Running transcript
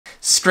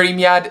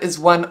StreamYard is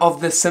one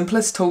of the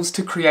simplest tools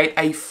to create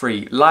a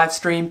free live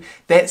stream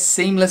that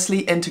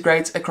seamlessly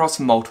integrates across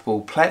multiple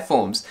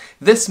platforms.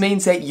 This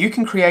means that you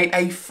can create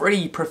a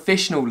free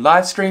professional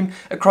live stream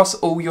across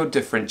all your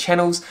different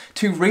channels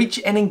to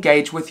reach and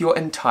engage with your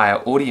entire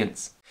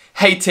audience.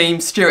 Hey team,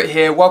 Stewart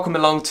here, welcome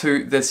along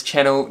to this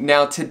channel.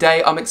 Now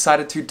today I'm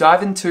excited to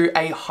dive into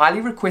a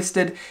highly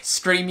requested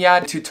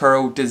StreamYard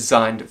tutorial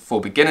designed for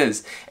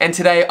beginners. And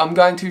today I'm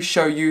going to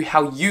show you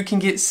how you can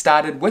get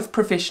started with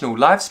professional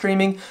live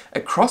streaming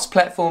across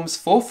platforms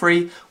for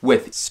free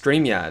with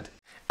StreamYard.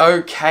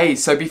 Okay,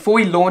 so before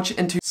we launch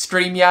into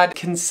StreamYard,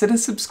 consider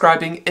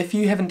subscribing if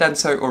you haven't done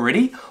so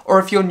already, or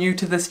if you're new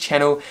to this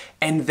channel,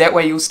 and that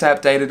way you'll stay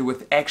updated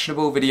with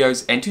actionable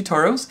videos and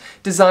tutorials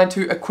designed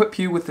to equip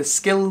you with the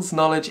skills,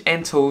 knowledge,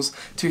 and tools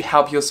to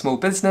help your small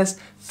business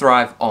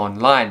thrive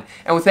online.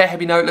 And with that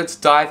happy note, let's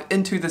dive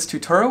into this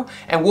tutorial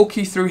and walk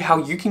you through how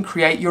you can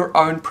create your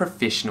own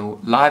professional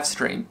live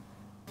stream.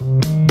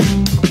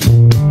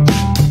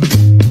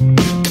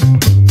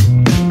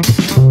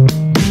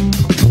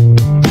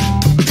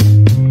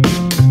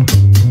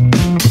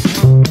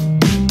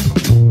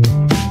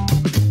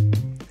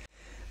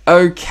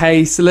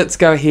 Okay, so let's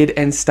go ahead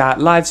and start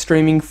live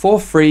streaming for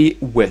free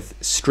with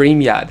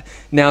StreamYard.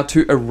 Now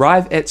to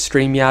arrive at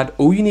StreamYard,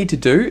 all you need to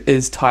do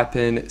is type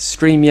in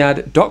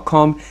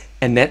streamyard.com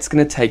and that's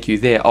going to take you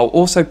there. I'll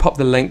also pop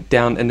the link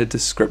down in the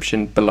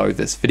description below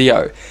this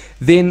video.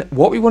 Then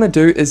what we want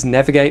to do is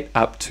navigate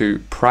up to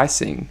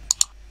pricing.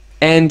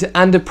 And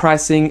under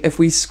pricing, if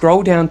we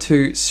scroll down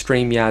to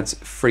StreamYard's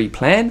free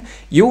plan,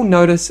 you'll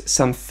notice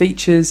some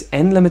features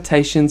and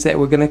limitations that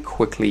we're going to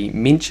quickly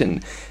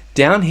mention.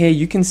 Down here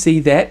you can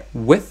see that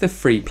with the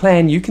free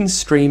plan you can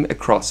stream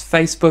across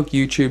Facebook,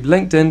 YouTube,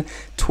 LinkedIn,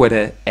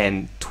 Twitter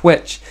and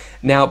Twitch.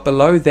 Now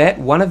below that,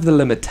 one of the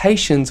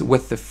limitations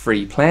with the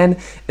free plan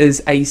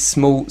is a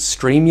small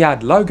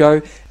StreamYard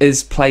logo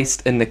is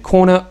placed in the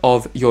corner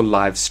of your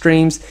live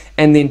streams,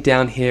 and then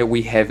down here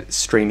we have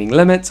streaming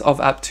limits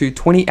of up to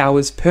 20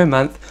 hours per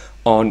month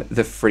on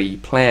the free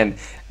plan.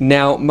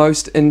 Now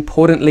most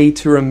importantly,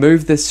 to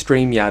remove the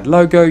StreamYard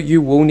logo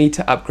you will need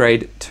to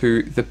upgrade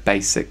to the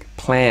basic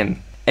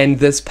plan. And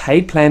this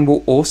paid plan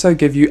will also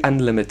give you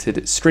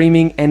unlimited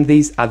streaming and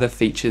these other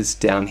features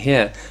down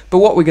here. But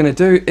what we're going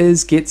to do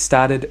is get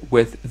started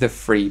with the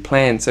free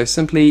plan. So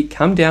simply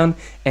come down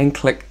and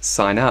click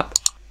sign up.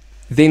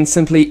 Then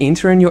simply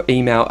enter in your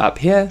email up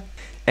here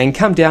and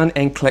come down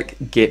and click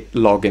get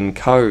login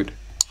code.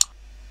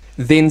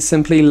 Then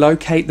simply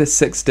locate the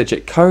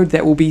 6-digit code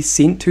that will be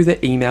sent to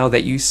the email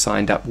that you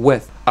signed up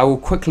with. I will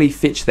quickly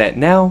fetch that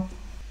now.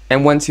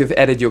 And once you've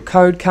added your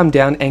code, come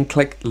down and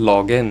click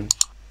login.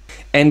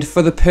 And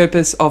for the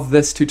purpose of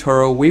this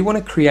tutorial, we want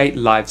to create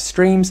live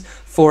streams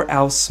for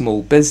our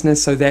small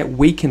business so that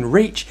we can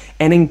reach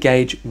and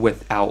engage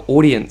with our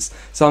audience.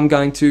 So I'm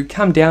going to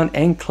come down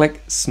and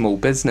click small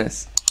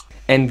business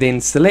and then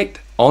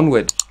select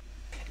onward.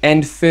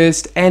 And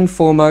first and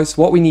foremost,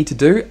 what we need to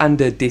do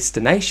under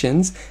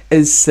destinations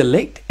is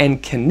select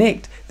and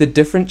connect the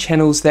different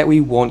channels that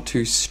we want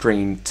to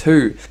stream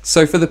to.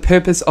 So for the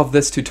purpose of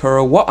this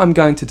tutorial, what I'm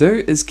going to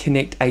do is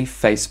connect a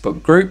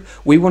Facebook group.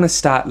 We want to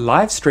start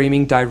live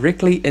streaming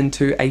directly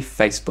into a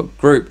Facebook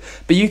group,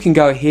 but you can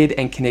go ahead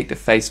and connect a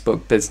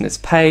Facebook business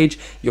page,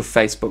 your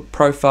Facebook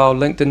profile,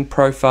 LinkedIn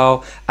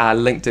profile,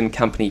 LinkedIn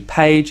company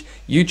page,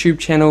 YouTube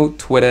channel,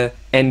 Twitter,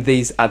 and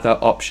these other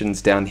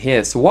options down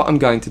here. So what I'm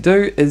going to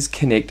do is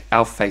connect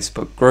our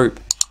Facebook group.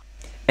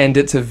 And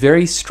it's a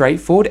very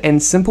straightforward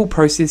and simple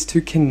process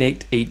to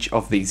connect each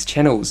of these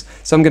channels.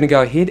 So I'm going to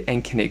go ahead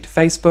and connect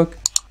Facebook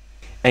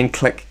and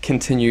click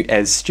continue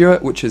as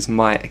Stewart, which is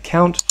my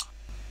account,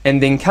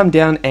 and then come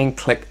down and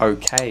click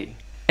OK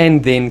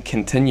and then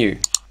continue.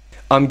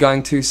 I'm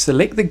going to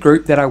select the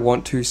group that I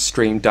want to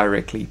stream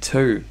directly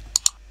to.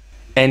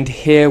 And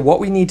here what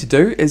we need to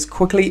do is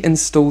quickly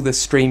install the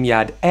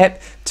StreamYard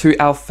app to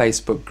our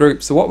Facebook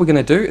group. So what we're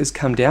going to do is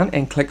come down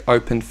and click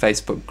open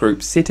Facebook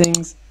group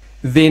settings,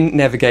 then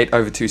navigate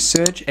over to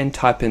search and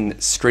type in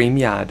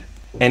StreamYard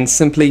and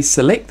simply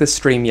select the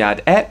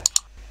StreamYard app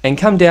and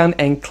come down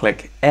and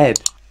click add.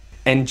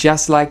 And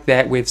just like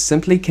that, we've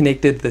simply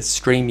connected the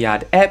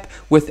StreamYard app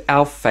with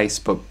our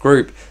Facebook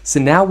group. So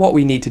now what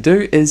we need to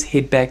do is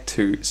head back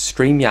to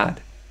StreamYard.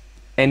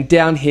 And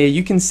down here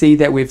you can see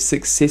that we've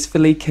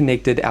successfully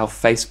connected our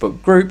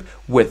Facebook group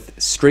with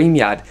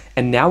StreamYard,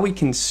 and now we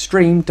can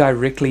stream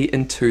directly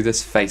into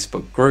this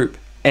Facebook group.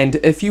 And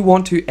if you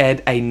want to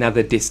add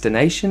another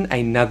destination,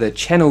 another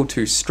channel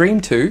to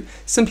stream to,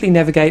 simply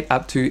navigate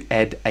up to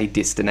add a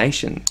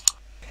destination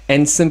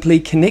and simply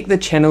connect the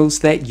channels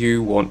that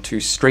you want to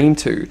stream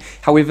to.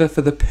 However,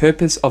 for the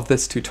purpose of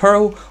this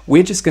tutorial,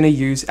 we're just going to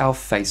use our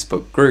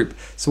Facebook group.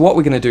 So what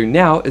we're going to do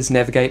now is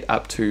navigate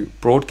up to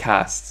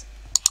broadcasts.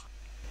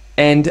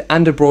 And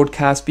under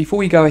broadcast, before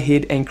we go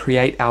ahead and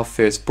create our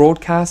first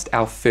broadcast,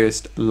 our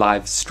first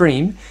live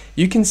stream,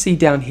 you can see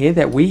down here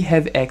that we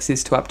have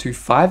access to up to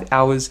 5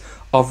 hours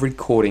of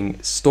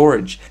recording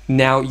storage.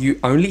 Now you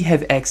only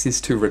have access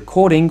to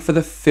recording for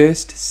the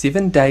first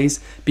 7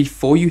 days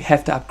before you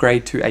have to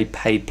upgrade to a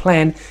paid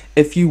plan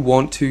if you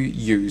want to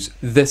use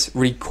this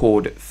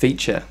record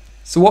feature.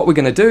 So what we're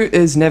going to do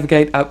is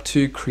navigate up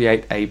to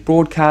create a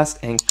broadcast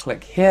and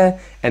click here,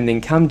 and then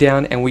come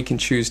down and we can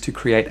choose to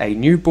create a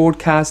new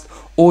broadcast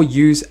or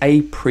use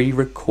a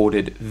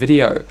pre-recorded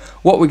video.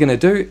 What we're going to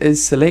do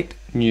is select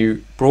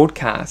new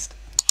broadcast.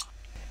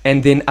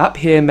 And then up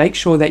here, make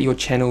sure that your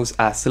channels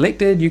are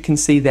selected. You can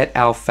see that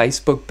our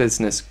Facebook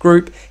business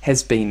group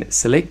has been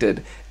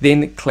selected.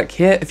 Then click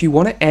here if you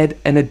want to add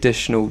an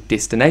additional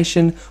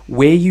destination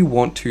where you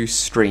want to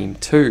stream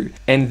to.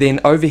 And then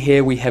over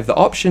here we have the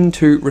option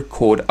to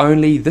record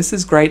only. This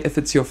is great if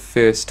it's your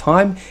first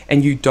time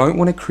and you don't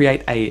want to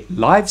create a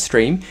live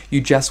stream,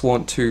 you just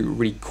want to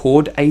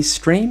record a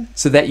stream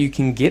so that you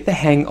can get the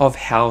hang of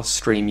how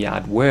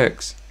StreamYard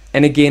works.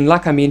 And again,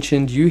 like I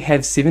mentioned, you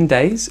have 7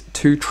 days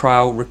to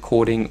trial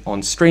recording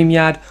on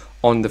StreamYard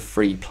on the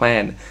free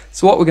plan.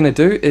 So what we're going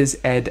to do is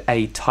add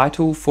a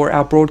title for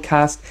our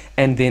broadcast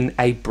and then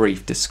a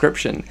brief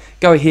description.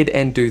 Go ahead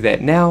and do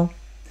that now.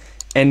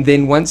 And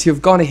then once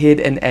you've gone ahead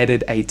and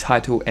added a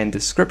title and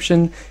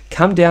description,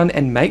 come down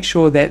and make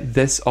sure that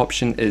this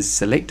option is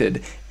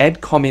selected.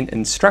 Add comment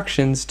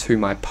instructions to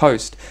my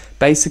post.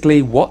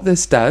 Basically what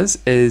this does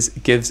is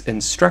gives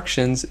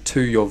instructions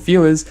to your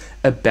viewers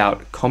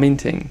about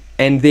commenting.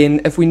 And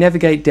then if we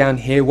navigate down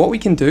here, what we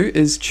can do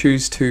is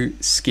choose to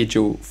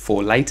schedule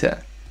for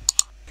later.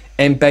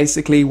 And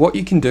basically what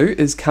you can do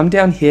is come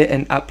down here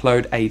and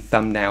upload a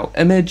thumbnail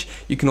image.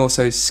 You can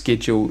also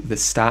schedule the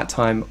start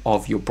time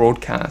of your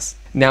broadcast.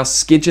 Now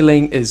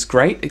scheduling is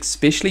great,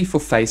 especially for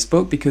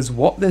Facebook, because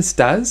what this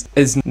does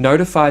is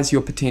notifies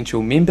your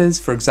potential members,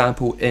 for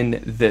example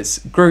in this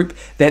group,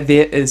 that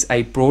there is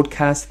a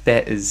broadcast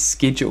that is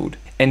scheduled,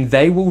 and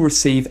they will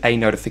receive a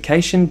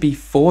notification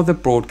before the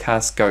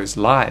broadcast goes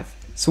live.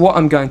 So what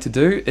I'm going to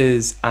do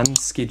is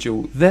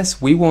unschedule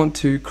this. We want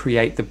to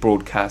create the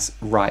broadcast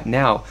right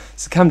now.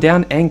 So come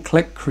down and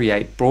click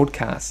create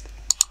broadcast.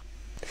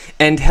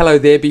 And hello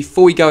there,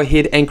 before we go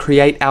ahead and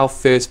create our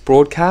first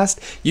broadcast,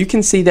 you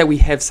can see that we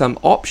have some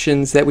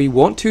options that we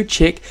want to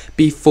check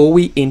before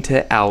we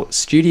enter our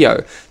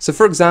studio. So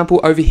for example,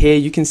 over here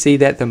you can see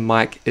that the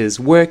mic is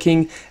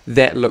working.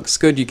 That looks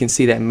good. You can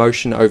see that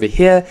motion over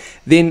here.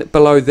 Then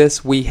below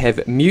this we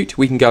have mute.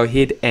 We can go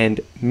ahead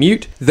and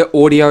mute the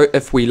audio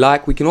if we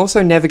like. We can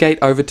also navigate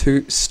over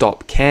to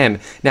stop cam.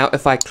 Now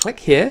if I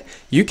click here,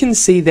 you can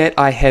see that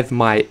I have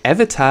my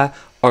avatar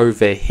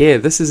over here.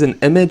 This is an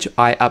image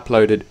I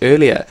uploaded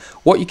earlier.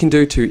 What you can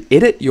do to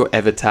edit your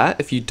avatar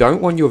if you don't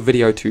want your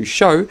video to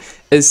show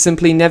is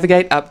simply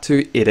navigate up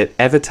to edit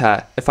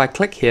avatar. If I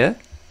click here,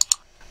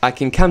 I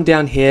can come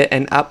down here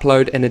and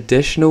upload an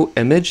additional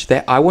image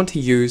that I want to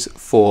use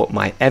for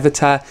my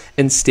avatar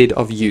instead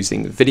of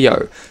using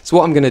video. So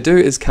what I'm going to do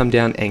is come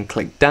down and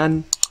click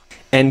done,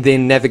 and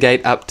then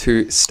navigate up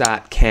to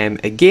start cam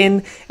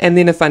again. And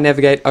then if I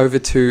navigate over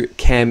to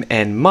cam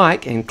and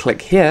mic and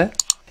click here,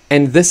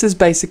 and this is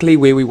basically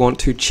where we want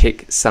to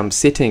check some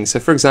settings.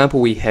 So for example,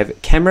 we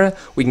have camera.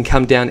 We can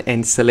come down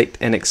and select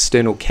an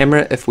external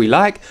camera if we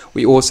like.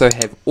 We also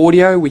have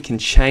audio. We can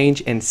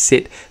change and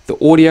set the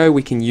audio.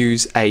 We can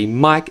use a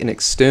mic, an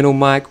external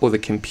mic, or the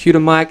computer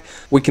mic.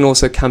 We can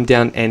also come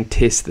down and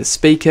test the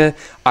speaker.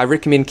 I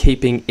recommend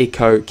keeping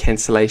echo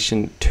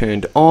cancellation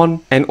turned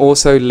on, and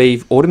also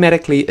leave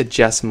automatically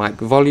adjust mic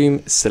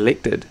volume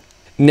selected.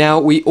 Now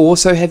we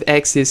also have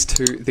access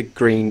to the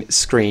green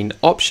screen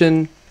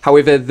option.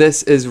 However,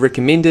 this is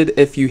recommended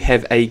if you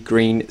have a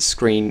green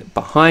screen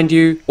behind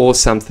you or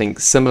something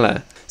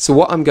similar. So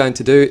what I'm going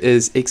to do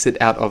is exit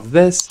out of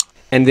this,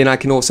 and then I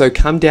can also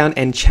come down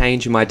and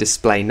change my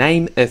display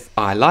name if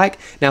I like.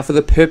 Now for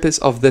the purpose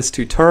of this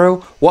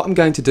tutorial, what I'm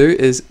going to do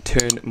is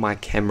turn my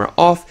camera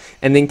off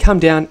and then come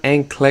down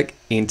and click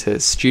Enter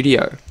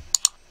Studio.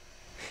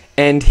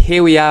 And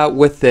here we are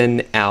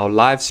within our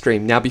live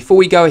stream. Now before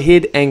we go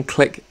ahead and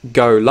click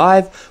go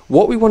live,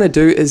 what we want to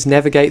do is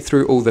navigate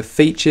through all the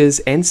features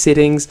and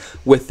settings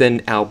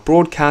within our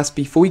broadcast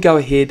before we go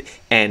ahead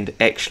and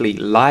actually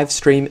live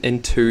stream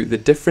into the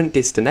different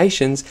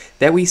destinations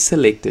that we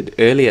selected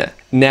earlier.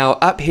 Now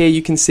up here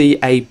you can see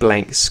a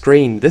blank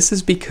screen. This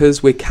is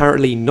because we're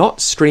currently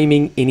not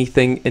streaming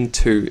anything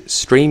into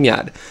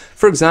StreamYard.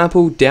 For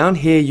example, down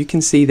here you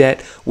can see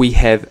that we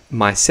have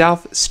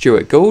myself,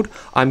 Stewart Gauld.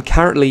 I'm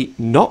currently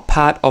not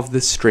part of the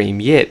stream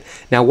yet.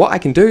 Now what I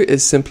can do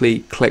is simply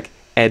click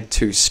add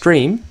to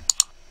stream,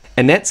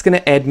 and that's going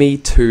to add me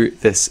to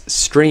this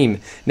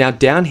stream. Now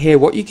down here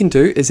what you can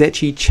do is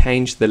actually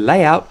change the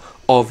layout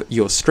of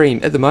your stream.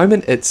 At the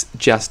moment it's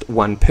just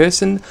one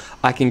person.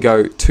 I can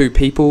go 2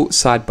 people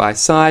side by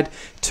side,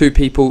 2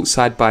 people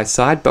side by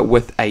side but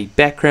with a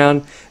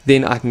background.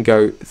 Then I can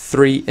go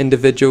 3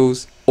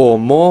 individuals, or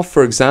more.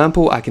 For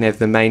example, I can have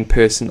the main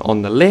person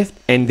on the left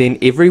and then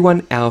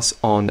everyone else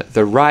on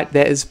the right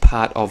that is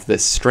part of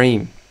this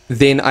stream.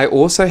 Then I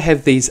also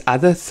have these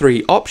other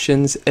three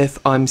options if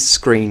I'm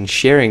screen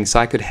sharing. So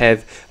I could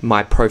have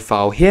my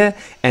profile here,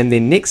 and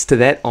then next to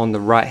that on the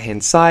right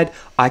hand side,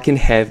 I can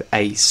have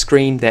a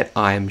screen that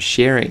I am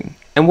sharing.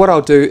 And what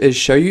I'll do is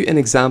show you an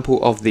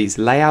example of these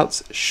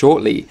layouts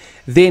shortly.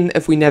 Then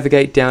if we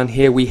navigate down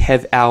here, we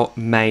have our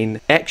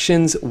main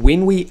actions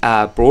when we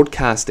are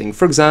broadcasting.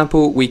 For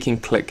example, we can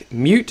click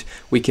mute,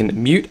 we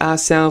can mute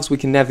ourselves, we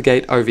can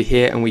navigate over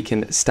here and we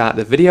can start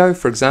the video.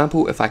 For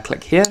example, if I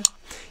click here,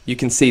 you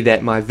can see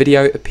that my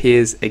video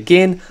appears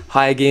again,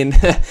 hi again,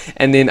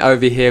 and then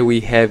over here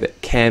we have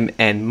cam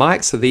and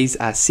mic. So these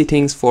are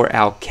settings for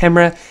our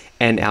camera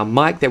and our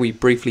mic that we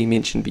briefly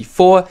mentioned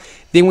before.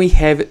 Then we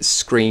have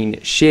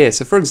screen share.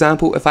 So for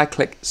example, if I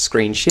click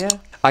screen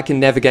share, I can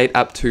navigate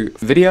up to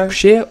video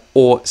share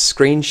or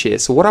screen share.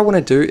 So what I want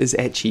to do is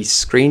actually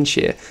screen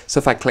share. So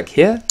if I click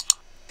here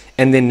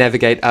and then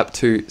navigate up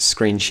to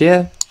screen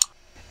share,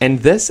 and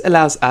this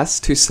allows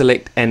us to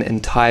select an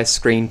entire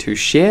screen to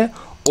share,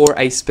 or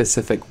a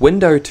specific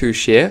window to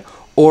share,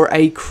 or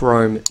a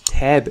Chrome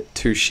tab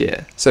to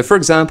share. So for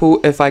example,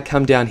 if I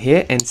come down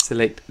here and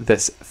select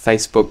this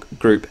Facebook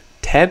group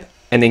tab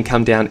and then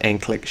come down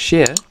and click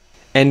share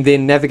and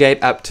then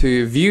navigate up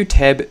to view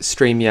tab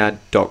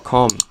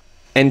StreamYard.com.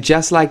 And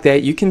just like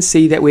that, you can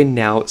see that we're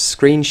now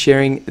screen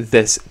sharing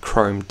this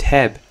Chrome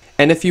tab.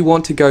 And if you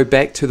want to go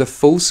back to the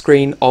full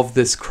screen of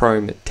this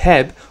Chrome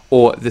tab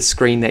or the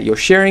screen that you're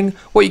sharing,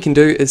 what you can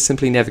do is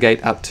simply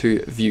navigate up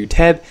to view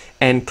tab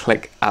and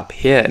click up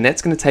here, and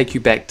that's going to take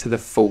you back to the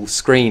full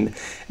screen.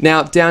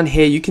 Now down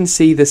here you can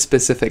see the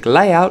specific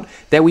layout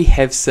that we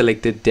have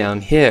selected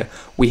down here.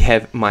 We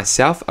have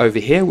myself over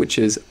here, which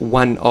is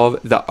one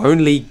of the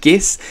only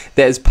guests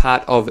that is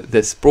part of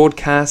this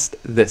broadcast,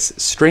 this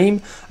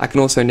stream. I can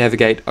also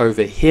navigate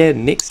over here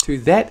next to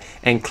that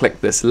and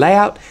click this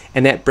layout,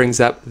 and that brings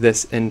up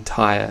this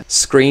entire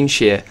screen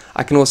share.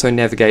 I can also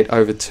navigate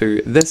over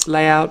to this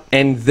layout,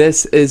 and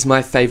this is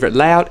my favorite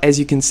layout. As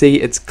you can see,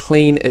 it's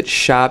clean, it's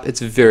sharp, it's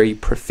very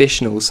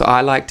professional, so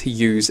I like to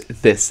use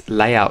this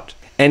layout.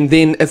 And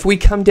then if we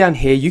come down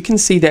here, you can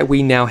see that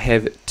we now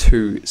have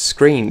two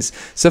screens.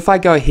 So if I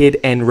go ahead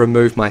and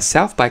remove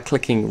myself by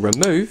clicking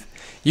remove,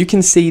 you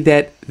can see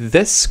that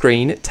this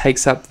screen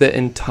takes up the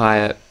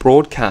entire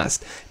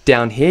broadcast.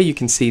 Down here you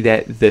can see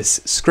that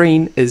this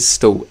screen is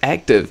still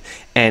active,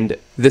 and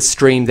the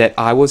stream that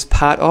I was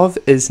part of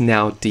is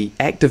now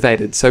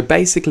deactivated. So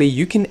basically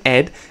you can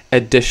add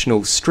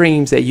additional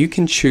streams that you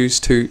can choose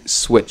to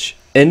switch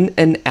in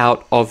and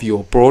out of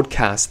your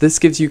broadcast. This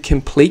gives you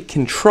complete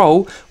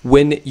control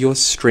when you're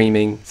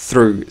streaming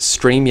through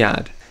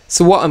StreamYard.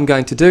 So what I'm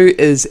going to do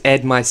is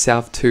add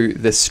myself to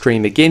the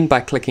stream again by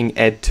clicking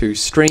add to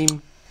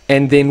stream,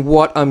 and then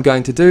what I'm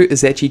going to do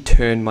is actually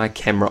turn my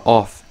camera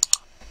off.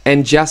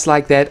 And just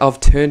like that,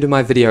 I've turned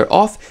my video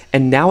off,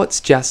 and now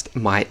it's just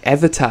my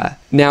avatar.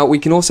 Now we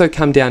can also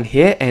come down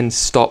here and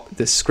stop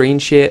the screen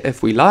share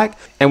if we like,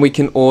 and we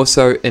can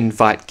also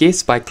invite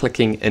guests by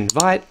clicking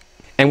invite.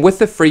 And with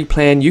the free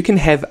plan, you can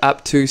have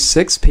up to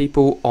 6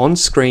 people on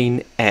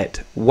screen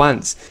at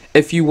once.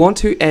 If you want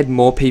to add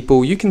more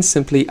people, you can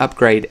simply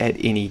upgrade at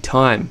any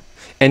time.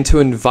 And to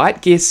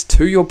invite guests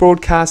to your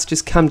broadcast,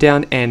 just come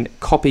down and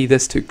copy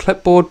this to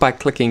clipboard by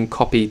clicking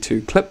copy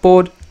to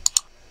clipboard.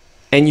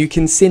 And you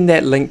can send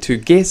that link to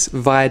guests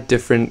via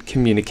different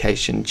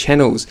communication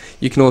channels.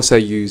 You can also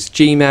use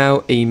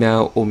Gmail,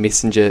 email, or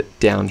Messenger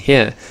down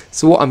here.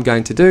 So what I'm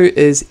going to do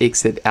is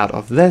exit out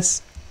of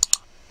this.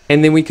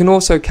 And then we can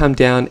also come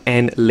down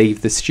and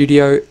leave the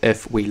studio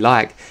if we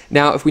like.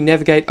 Now, if we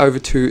navigate over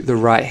to the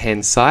right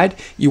hand side,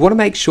 you want to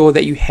make sure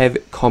that you have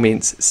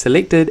comments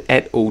selected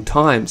at all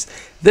times.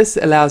 This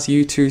allows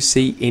you to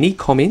see any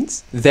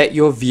comments that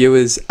your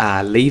viewers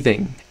are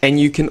leaving. And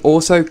you can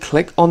also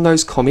click on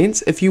those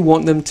comments if you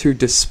want them to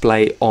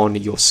display on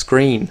your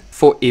screen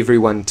for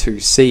everyone to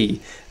see.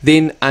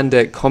 Then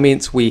under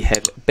comments, we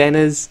have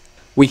banners.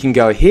 We can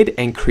go ahead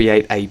and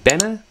create a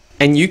banner.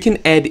 And you can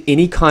add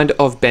any kind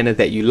of banner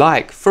that you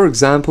like. For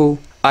example,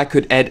 I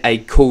could add a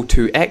call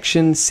to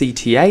action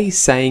CTA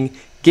saying,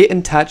 get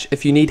in touch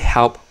if you need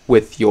help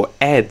with your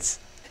ads.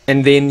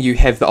 And then you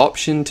have the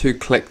option to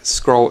click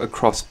scroll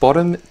across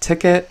bottom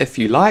ticker if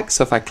you like.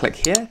 So if I click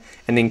here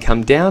and then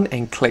come down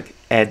and click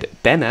add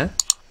banner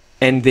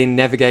and then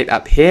navigate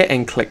up here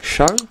and click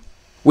show,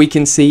 we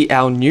can see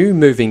our new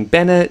moving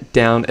banner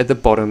down at the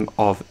bottom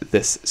of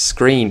this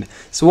screen.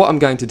 So what I'm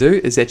going to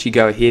do is actually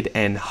go ahead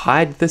and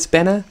hide this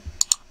banner.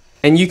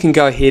 And you can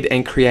go ahead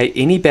and create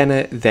any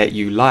banner that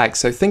you like.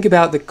 So think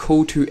about the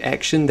call to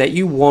action that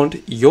you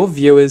want your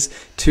viewers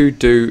to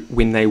do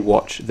when they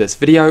watch this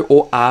video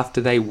or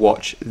after they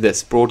watch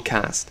this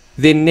broadcast.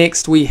 Then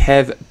next we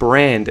have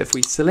brand. If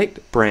we select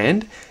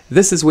brand,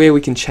 this is where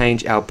we can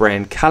change our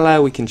brand color.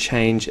 We can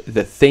change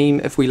the theme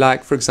if we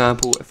like. For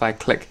example, if I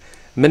click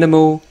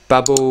minimal,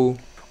 bubble,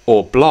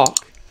 or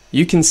block,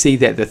 you can see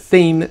that the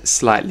theme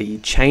slightly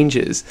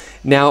changes.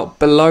 Now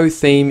below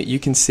theme you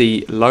can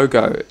see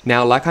logo.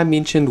 Now like I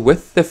mentioned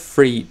with the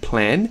free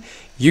plan,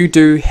 you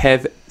do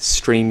have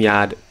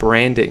StreamYard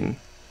branding.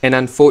 And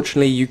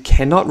unfortunately you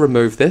cannot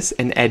remove this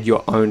and add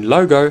your own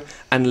logo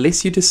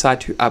unless you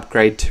decide to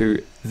upgrade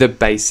to the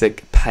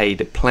basic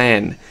paid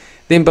plan.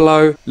 Then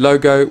below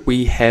logo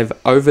we have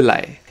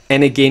overlay.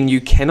 And again, you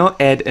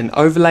cannot add an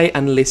overlay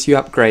unless you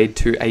upgrade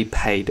to a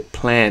paid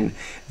plan.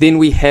 Then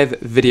we have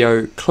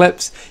video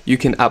clips. You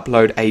can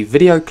upload a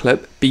video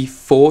clip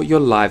before your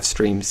live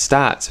stream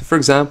starts. For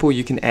example,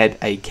 you can add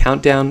a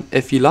countdown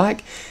if you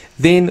like.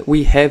 Then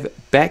we have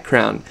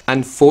background.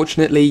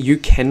 Unfortunately, you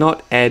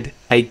cannot add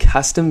a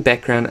custom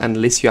background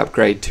unless you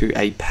upgrade to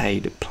a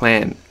paid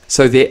plan.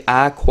 So there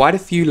are quite a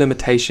few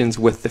limitations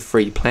with the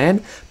free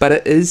plan, but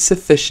it is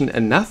sufficient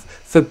enough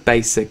for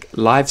basic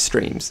live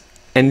streams.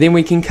 And then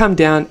we can come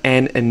down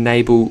and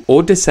enable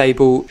or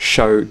disable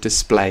show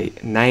display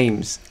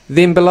names.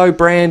 Then below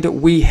brand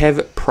we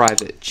have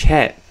private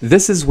chat.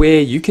 This is where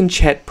you can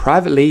chat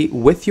privately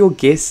with your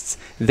guests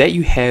that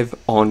you have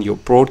on your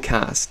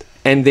broadcast.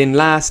 And then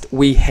last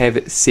we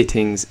have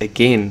settings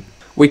again.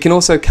 We can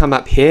also come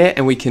up here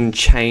and we can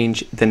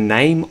change the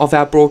name of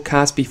our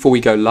broadcast before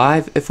we go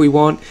live if we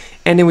want,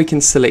 and then we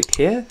can select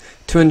here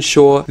to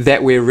ensure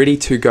that we're ready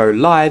to go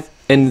live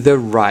in the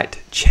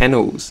right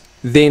channels.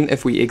 Then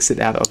if we exit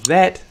out of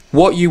that,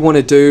 what you want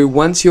to do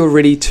once you're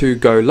ready to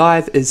go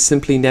live is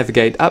simply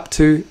navigate up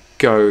to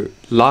go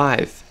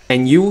live,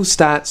 and you will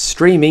start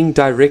streaming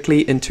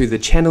directly into the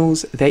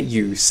channels that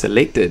you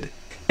selected.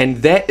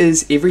 And that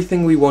is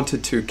everything we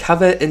wanted to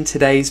cover in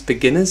today's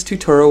beginner's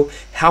tutorial,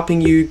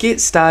 helping you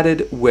get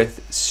started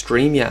with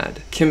StreamYard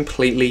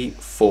completely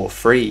for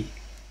free.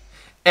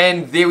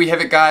 And there we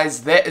have it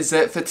guys, that is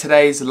it for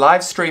today's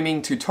live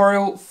streaming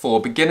tutorial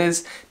for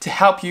beginners to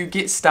help you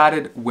get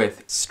started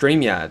with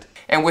StreamYard.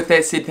 And with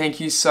that said, thank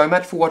you so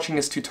much for watching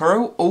this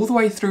tutorial all the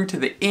way through to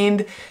the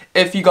end.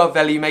 If you got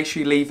value, make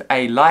sure you leave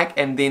a like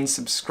and then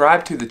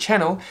subscribe to the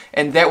channel,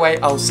 and that way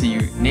I'll see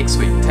you next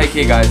week. Take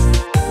care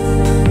guys.